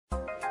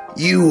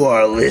You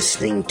are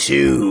listening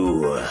to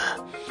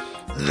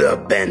the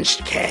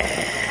Benchcast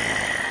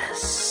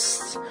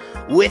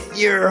with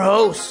your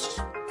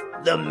host,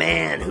 the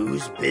man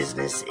whose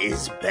business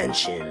is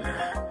benching,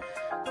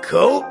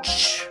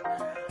 Coach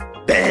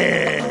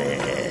Ben.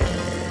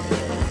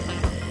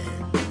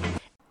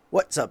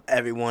 What's up,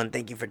 everyone?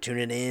 Thank you for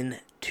tuning in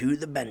to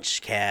the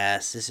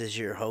Benchcast. This is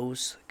your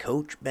host,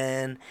 Coach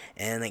Ben,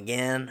 and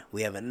again,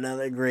 we have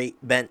another great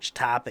bench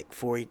topic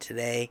for you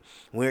today.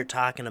 We're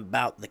talking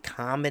about the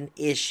common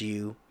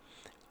issue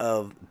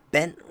of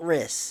bent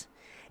wrists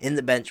in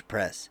the bench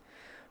press.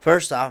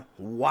 First off,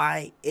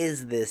 why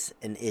is this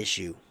an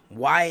issue?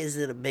 Why is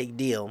it a big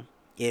deal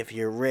if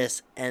your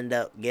wrists end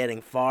up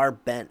getting far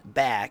bent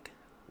back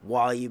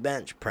while you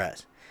bench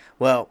press?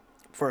 Well,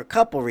 for a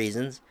couple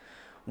reasons.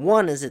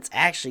 One is it's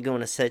actually going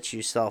to set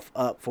yourself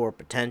up for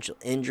potential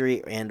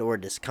injury and or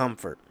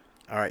discomfort.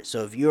 Alright,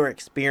 so if you're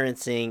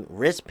experiencing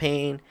wrist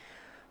pain,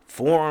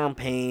 forearm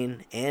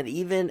pain, and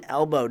even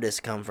elbow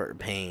discomfort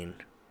pain,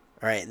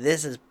 alright,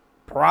 this is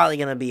probably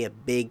going to be a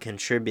big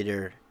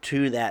contributor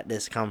to that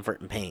discomfort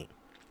and pain.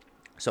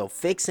 So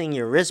fixing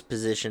your wrist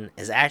position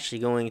is actually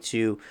going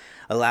to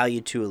allow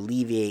you to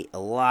alleviate a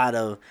lot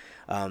of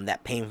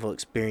that painful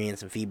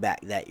experience and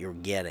feedback that you're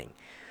getting.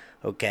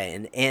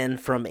 Okay, and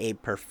from a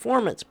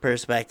performance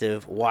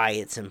perspective, why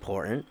it's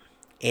important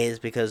is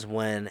because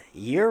when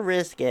your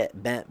wrists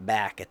get bent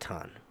back a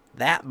ton,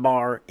 that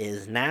bar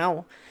is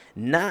now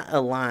not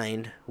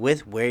aligned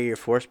with where your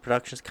force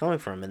production is coming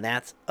from, and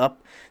that's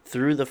up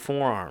through the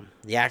forearm.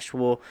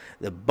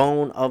 The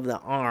bone of the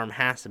arm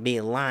has to be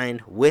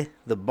aligned with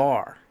the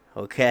bar.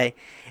 Okay,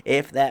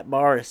 if that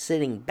bar is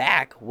sitting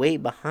back way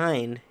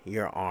behind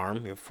your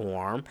arm, your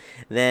forearm,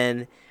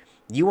 then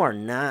you are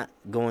not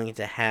going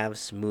to have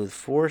smooth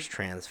force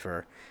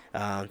transfer.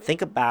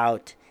 Think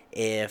about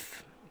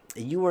if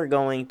you were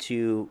going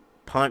to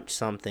punch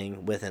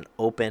something with an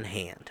open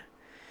hand.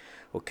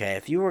 Okay,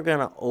 if you were going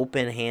to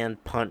open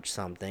hand punch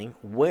something,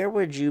 where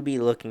would you be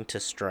looking to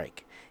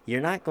strike?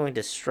 You're not going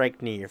to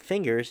strike near your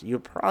fingers. You'll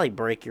probably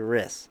break your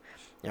wrists.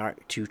 Now,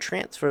 to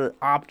transfer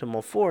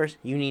optimal force,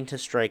 you need to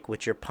strike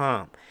with your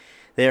palm.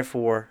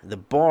 Therefore, the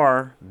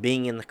bar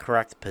being in the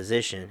correct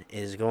position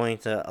is going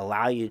to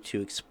allow you to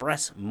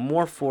express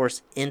more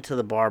force into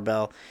the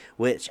barbell,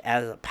 which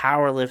as a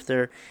power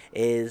lifter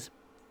is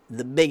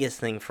the biggest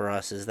thing for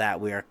us, is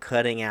that we are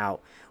cutting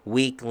out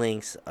weak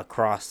links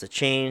across the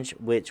chain,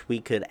 which we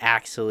could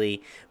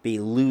actually be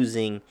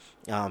losing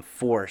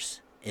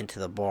force into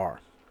the bar.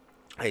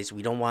 Okay, so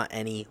we don't want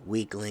any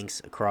weak links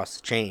across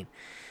the chain.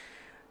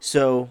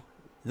 So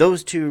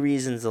those two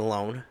reasons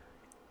alone,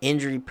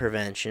 injury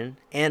prevention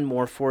and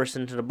more force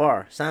into the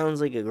bar,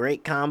 sounds like a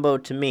great combo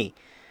to me.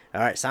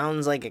 All right,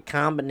 sounds like a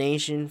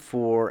combination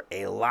for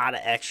a lot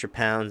of extra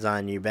pounds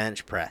on your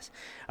bench press.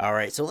 All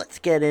right, so let's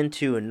get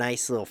into a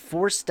nice little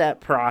 4-step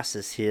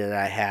process here that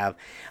I have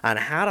on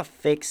how to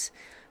fix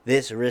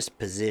this wrist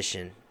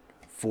position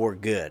for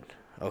good.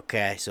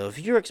 Okay, so if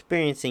you're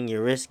experiencing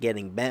your wrist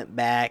getting bent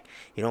back,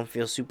 you don't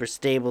feel super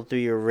stable through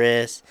your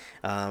wrist,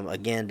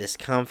 again,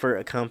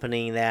 discomfort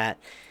accompanying that,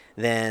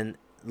 then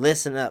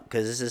listen up,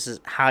 because this is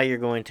how you're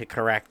going to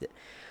correct it.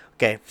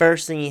 Okay,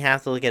 first thing you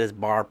have to look at is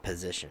bar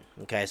position.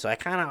 Okay, so I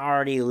kind of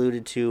already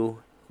alluded to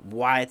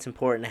why it's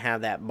important to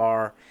have that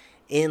bar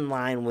in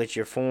line with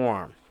your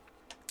forearm.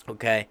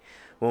 Okay,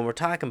 when we're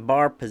talking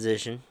bar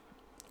position,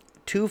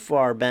 too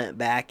far bent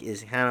back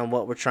is kind of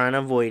what we're trying to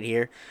avoid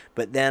here.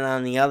 But then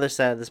on the other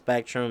side of the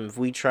spectrum, if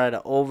we try to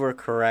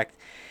overcorrect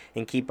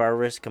and keep our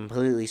wrist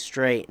completely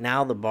straight,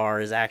 now the bar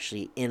is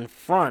actually in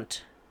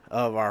front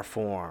of our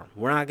forearm.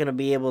 We're not going to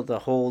be able to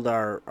hold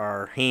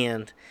our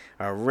hand,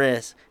 our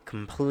wrist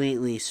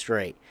completely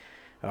straight.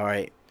 All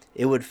right,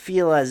 it would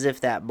feel as if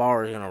that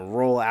bar is going to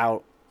roll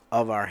out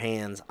of our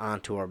hands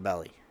onto our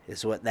belly,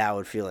 is what that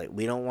would feel like.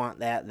 We don't want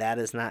that. That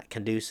is not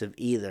conducive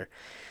either.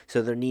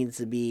 So there needs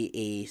to be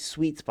a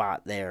sweet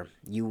spot there.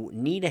 You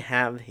need to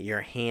have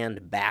your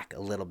hand back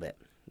a little bit.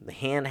 The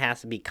hand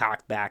has to be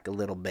cocked back a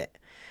little bit.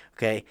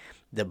 Okay,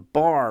 the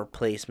bar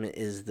placement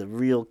is the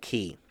real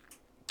key.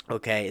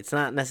 Okay, it's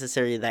not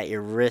necessary that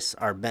your wrists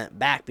are bent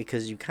back,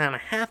 because you kind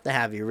of have to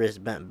have your wrists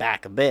bent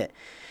back a bit.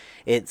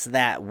 It's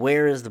that,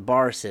 where is the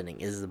bar sitting?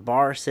 Is the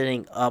bar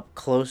sitting up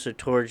closer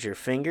towards your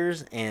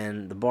fingers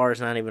and the bar is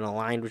not even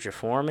aligned with your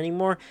forearm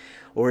anymore?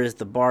 Or is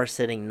the bar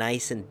sitting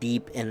nice and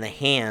deep in the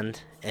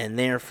hand and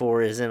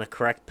therefore is in a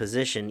correct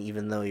position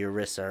even though your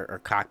wrists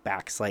are cocked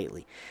back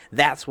slightly?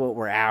 That's what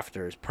we're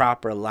after, is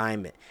proper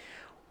alignment.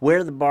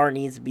 Where the bar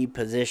needs to be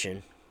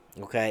positioned,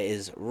 okay,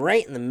 is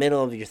right in the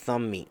middle of your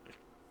thumb meat.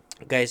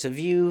 Okay, so if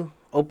you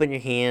open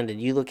your hand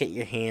and you look at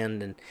your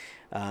hand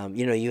and,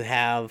 you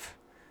have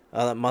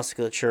that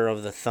musculature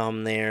of the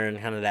thumb there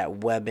and kind of that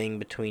webbing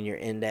between your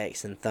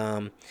index and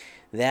thumb,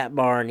 that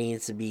bar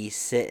needs to be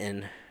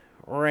sitting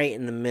right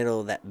in the middle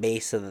of that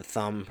base of the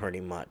thumb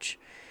pretty much.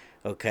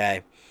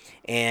 Okay,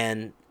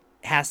 and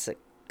has to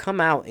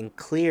come out and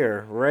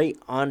clear right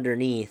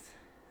underneath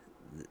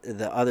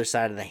the other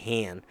side of the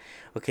hand.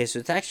 Okay, so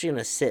it's actually going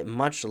to sit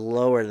much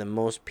lower than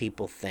most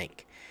people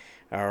think.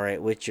 all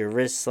right, with your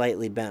wrist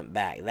slightly bent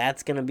back.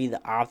 That's going to be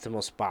the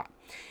optimal spot.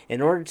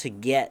 In order to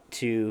get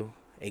to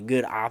a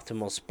good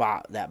optimal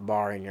spot, that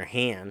bar in your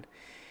hand,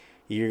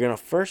 you're going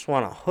to first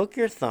want to hook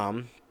your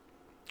thumb,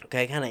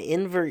 okay, kind of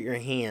invert your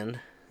hand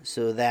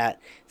so that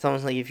it's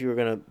almost like if you were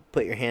going to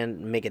put your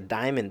hand and make a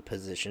diamond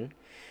position,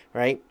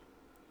 right?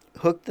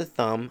 Hook the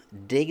thumb,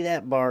 dig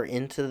that bar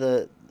into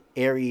the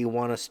area you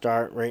want to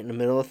start, right in the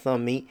middle of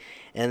thumb meat,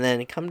 and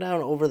then come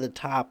down over the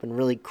top and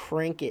really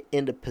crank it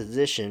into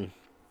position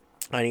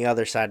on the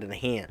other side of the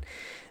hand.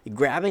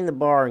 Grabbing the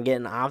bar and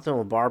getting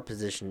optimal bar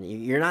position,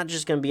 you're not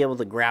just going to be able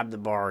to grab the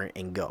bar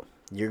and go.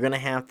 You're going to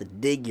have to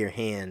dig your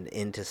hand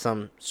into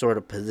some sort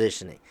of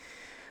positioning.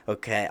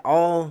 Okay,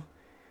 all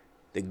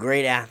the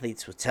great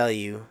athletes will tell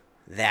you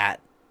that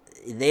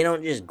they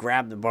don't just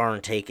grab the bar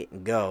and take it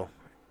and go.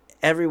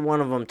 Every one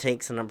of them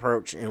takes an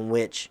approach in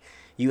which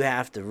you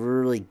have to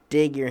really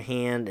dig your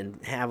hand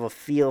and have a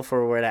feel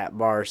for where that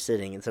bar is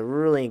sitting. It's a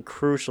really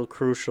crucial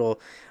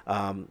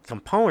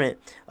component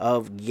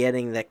of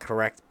getting the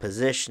correct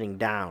positioning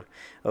down.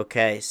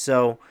 Okay,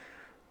 so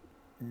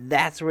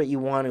that's what you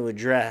want to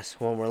address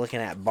when we're looking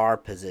at bar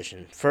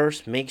position.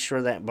 First, make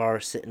sure that bar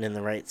is sitting in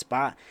the right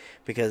spot,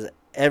 because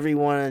every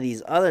one of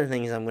these other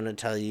things I'm going to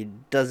tell you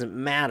doesn't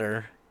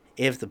matter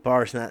if the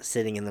bar is not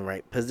sitting in the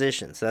right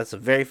position. So that's the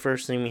very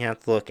first thing we have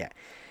to look at.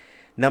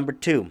 Number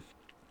 2,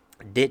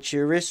 ditch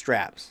your wrist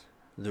straps.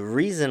 The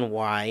reason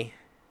why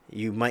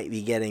you might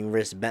be getting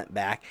wrist bent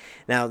back.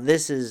 Now,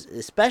 this is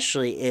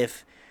especially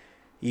if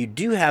you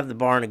do have the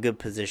bar in a good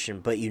position,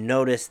 but you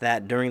notice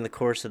that during the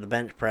course of the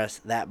bench press,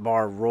 that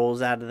bar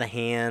rolls out of the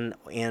hand,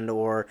 and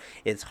or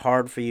it's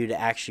hard for you to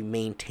actually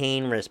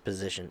maintain wrist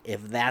position.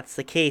 If that's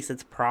the case,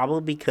 it's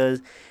probably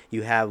because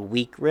you have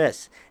weak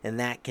wrists, and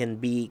that can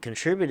be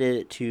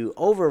contributed to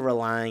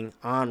over-relying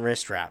on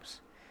wrist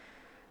straps.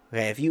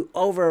 Okay, if you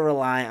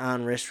over-rely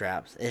on wrist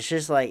straps, it's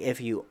just like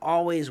if you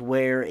always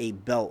wear a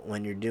belt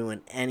when you're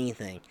doing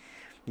anything.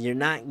 You're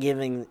not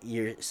giving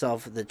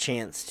yourself the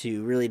chance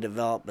to really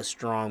develop a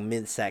strong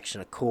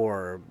midsection, a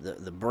core,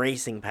 the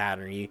bracing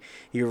pattern.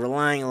 You're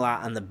relying a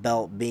lot on the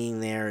belt being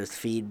there as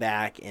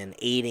feedback and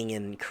aiding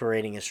in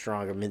creating a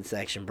stronger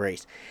midsection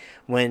brace.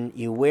 When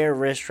you wear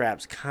wrist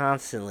straps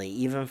constantly,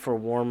 even for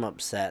warm-up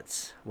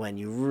sets, when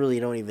you really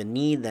don't even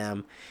need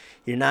them,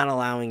 you're not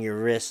allowing your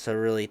wrists to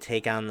really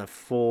take on the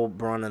full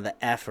brunt of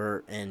the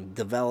effort and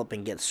develop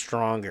and get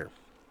stronger.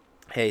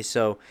 Okay,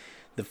 so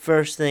the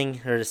first thing,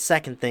 or the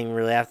second thing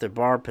really after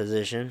bar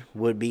position,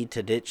 would be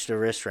to ditch the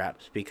wrist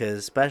straps, because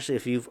especially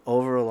if you've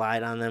over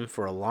relied on them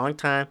for a long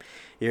time,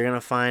 you're going to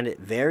find it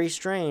very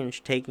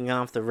strange taking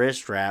off the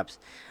wrist straps,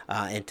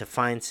 and to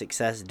find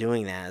success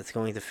doing that. It's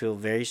going to feel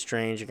very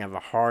strange. You're going to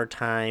have a hard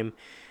time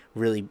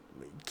really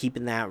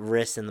keeping that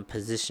wrist in the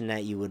position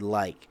that you would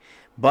like.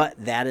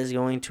 But that is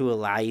going to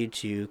allow you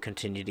to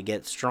continue to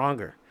get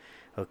stronger.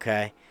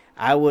 Okay,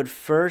 I would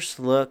first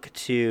look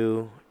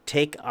to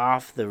take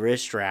off the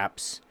wrist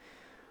straps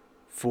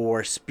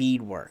for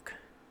speed work.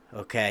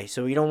 Okay,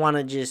 so you don't want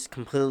to just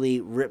completely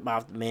rip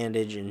off the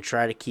bandage and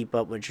try to keep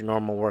up with your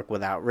normal work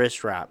without wrist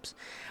straps.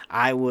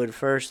 I would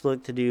first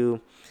look to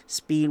do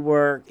speed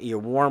work, your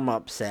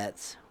warm-up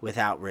sets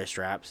without wrist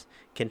straps.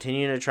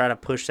 Continue to try to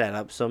push that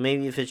up. So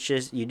maybe if it's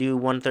just you do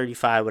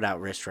 135 without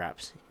wrist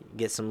straps,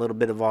 get some little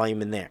bit of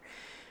volume in there.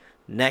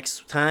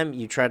 Next time,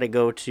 you try to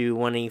go to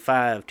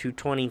 185,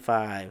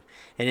 225,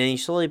 and then you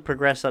slowly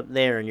progress up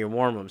there in your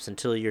warm-ups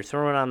until you're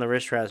throwing on the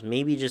wrist straps,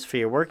 maybe just for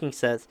your working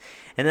sets,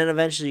 and then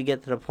eventually you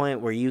get to the point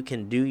where you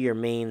can do your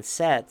main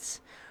sets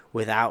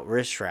without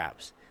wrist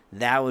straps.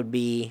 That would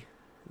be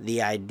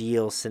the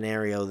ideal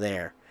scenario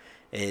there,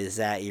 is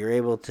that you're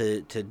able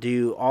to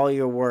do all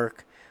your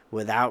work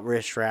without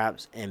wrist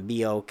straps and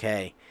be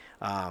okay.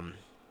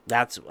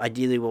 That's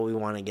ideally what we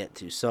want to get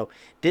to. So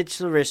ditch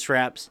the wrist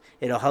straps.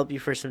 It'll help you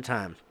for some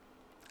time.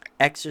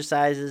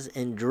 Exercises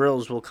and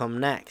drills will come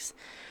next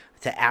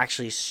to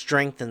actually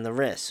strengthen the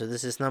wrist. So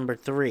this is number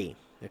 3.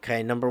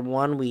 Okay, number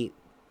 1, we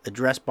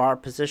address bar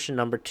position.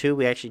 Number 2,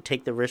 we actually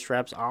take the wrist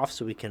straps off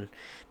so we can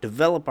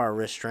develop our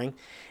wrist strength.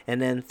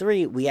 And then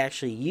 3, we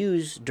actually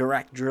use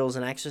direct drills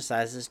and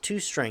exercises to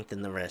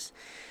strengthen the wrist.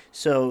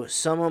 So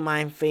some of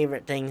my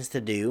favorite things to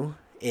do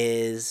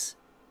is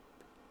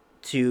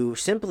to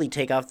simply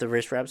take off the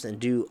wrist straps and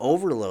do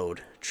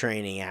overload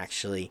training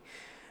actually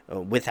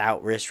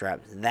without wrist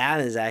straps. That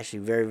is actually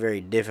very,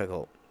 very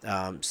difficult.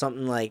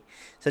 Something like,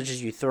 such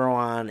as you throw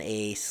on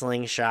a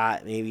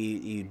slingshot, maybe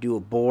you do a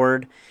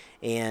board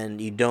and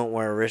you don't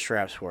wear wrist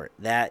straps for it.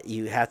 That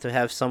you have to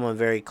have someone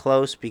very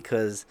close,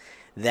 because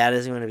that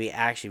is going to be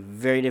actually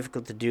very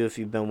difficult to do if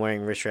you've been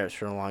wearing wrist straps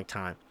for a long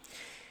time.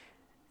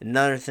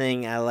 Another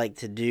thing I like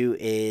to do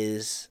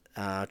is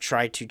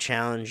try to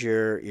challenge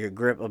your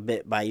grip a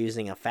bit by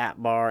using a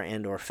fat bar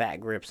and or fat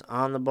grips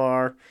on the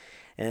bar.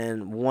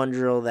 And one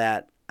drill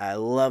that I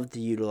love to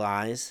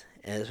utilize,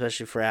 and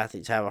especially for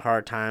athletes who have a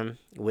hard time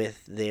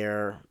with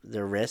their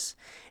wrists,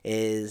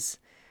 is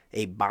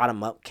a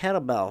bottom-up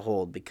kettlebell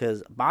hold,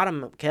 because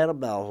bottom-up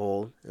kettlebell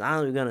hold is not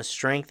only going to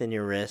strengthen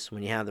your wrist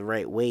when you have the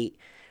right weight,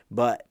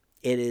 but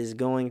it is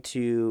going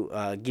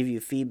to give you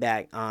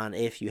feedback on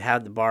if you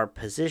have the bar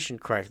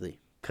positioned correctly.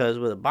 Because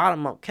with a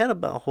bottom-up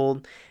kettlebell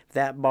hold, if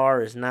that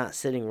bar is not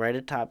sitting right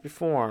atop your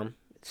forearm,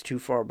 it's too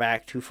far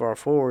back, too far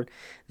forward,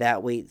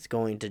 that weight's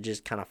going to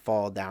just kind of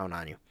fall down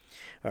on you.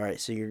 All right,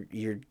 so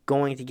you're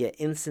going to get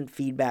instant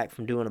feedback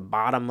from doing a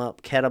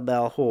bottom-up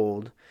kettlebell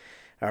hold,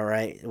 all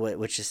right,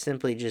 which is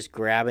simply just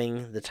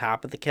grabbing the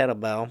top of the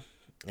kettlebell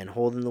and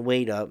holding the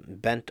weight up,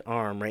 bent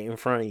arm right in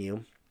front of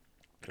you.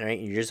 All right,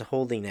 you're just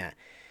holding that.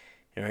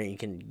 All right, you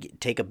can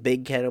take a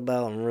big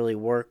kettlebell and really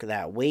work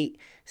that weight,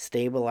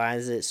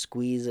 stabilize it,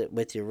 squeeze it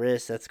with your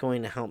wrist. That's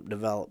going to help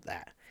develop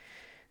that.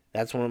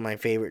 That's one of my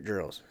favorite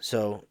drills.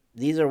 So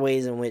these are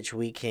ways in which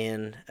we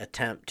can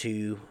attempt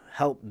to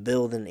help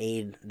build and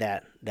aid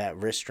that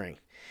wrist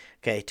strength.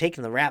 Okay,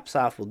 taking the wraps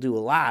off will do a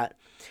lot,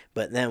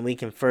 but then we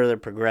can further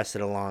progress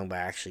it along by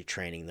actually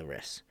training the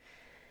wrists.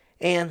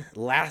 And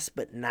last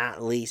but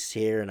not least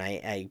here, and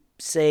I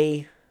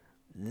say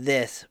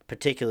this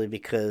particularly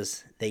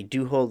because they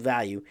do hold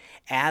value,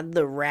 add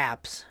the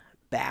wraps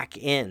back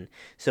in.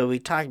 So we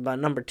talked about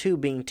number 2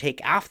 being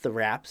take off the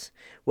wraps.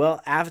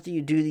 Well, after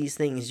you do these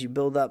things, you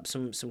build up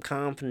some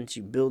confidence,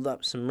 you build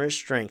up some wrist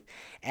strength.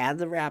 Add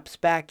the wraps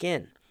back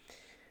in.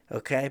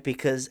 Okay,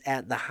 because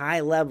at the high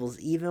levels,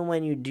 even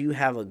when you do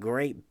have a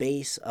great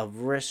base of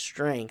wrist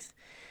strength,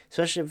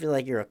 especially if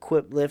you're a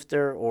equipped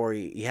lifter or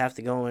you have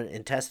to go in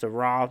and test a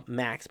raw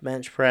max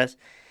bench press,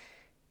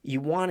 you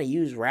want to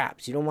use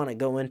wraps. You don't want to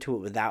go into it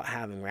without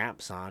having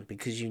wraps on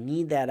because you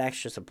need that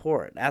extra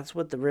support. That's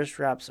what the wrist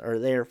wraps are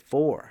there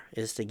for,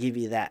 is to give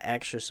you that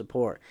extra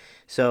support.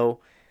 So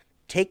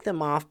take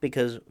them off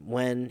because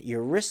when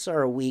your wrists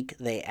are weak,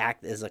 they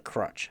act as a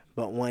crutch.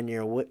 But when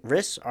your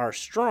wrists are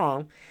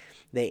strong,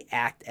 they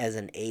act as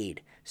an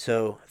aid.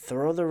 So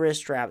throw the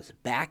wrist wraps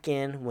back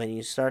in when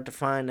you start to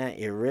find that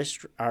your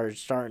wrists are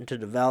starting to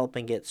develop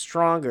and get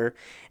stronger,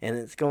 and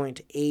it's going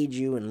to aid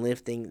you in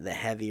lifting the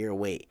heavier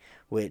weight,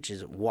 which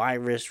is why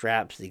wrist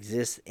wraps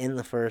exist in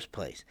the first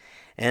place.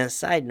 And a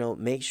side note,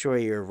 make sure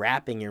you're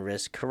wrapping your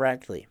wrist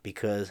correctly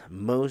because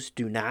most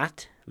do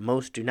not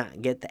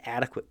get the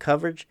adequate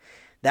coverage.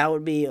 That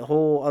would be a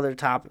whole other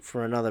topic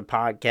for another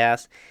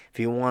podcast. If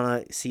you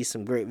want to see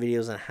some great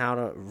videos on how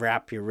to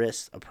wrap your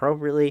wrists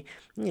appropriately,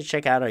 you can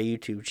check out our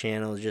YouTube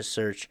channel. Just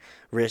search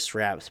wrist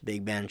wraps,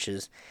 big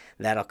benches.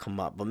 That'll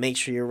come up. But make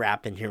sure you're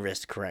wrapping your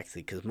wrist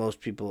correctly because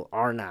most people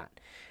are not.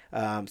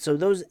 So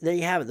there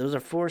you have it. Those are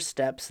 4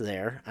 steps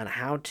there on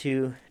how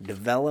to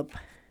develop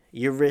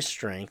your wrist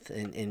strength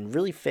and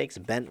really fix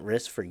bent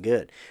wrists for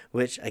good,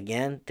 which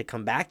again, to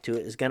come back to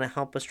it, is going to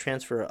help us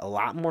transfer a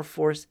lot more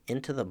force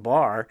into the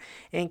bar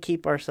and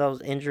keep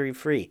ourselves injury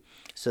free.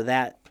 So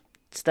that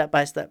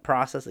step-by-step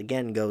process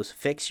again goes: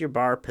 fix your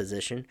bar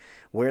position,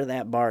 where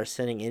that bar is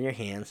sitting in your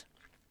hands.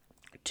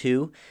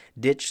 2,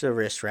 ditch the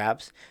wrist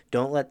wraps.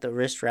 Don't let the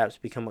wrist wraps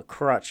become a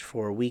crutch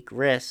for weak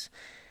wrists.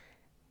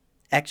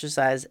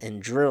 Exercise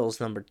and drills,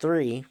 number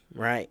 3,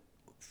 right?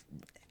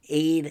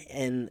 Aid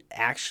in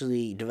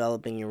actually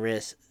developing your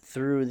wrist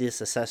through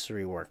this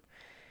accessory work.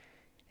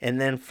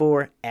 And then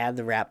 4, add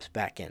the wraps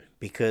back in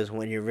because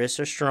when your wrists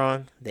are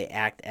strong, they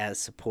act as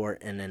support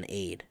and an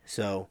aid.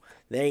 So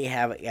there you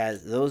have it,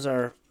 guys. Those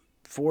are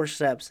 4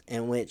 steps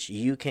in which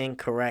you can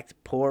correct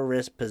poor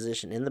wrist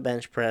position in the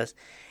bench press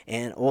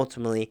and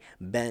ultimately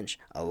bench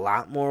a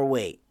lot more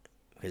weight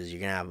because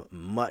you're going to have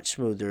much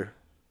smoother,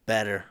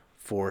 better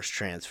force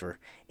transfer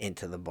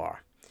into the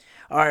bar.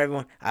 All right,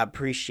 everyone, I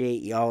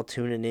appreciate y'all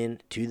tuning in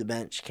to the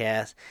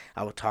Benchcast.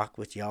 I will talk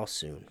with y'all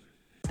soon.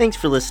 Thanks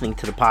for listening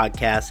to the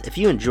podcast. If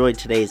you enjoyed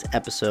today's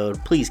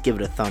episode, please give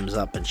it a thumbs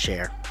up and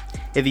share.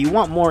 If you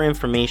want more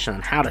information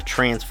on how to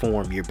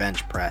transform your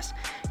bench press,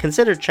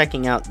 consider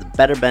checking out the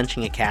Better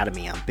Benching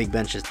Academy on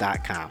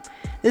bigbenches.com.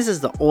 This is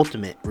the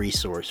ultimate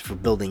resource for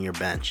building your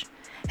bench.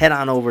 Head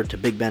on over to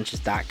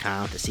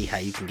bigbenches.com to see how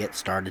you can get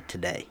started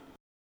today.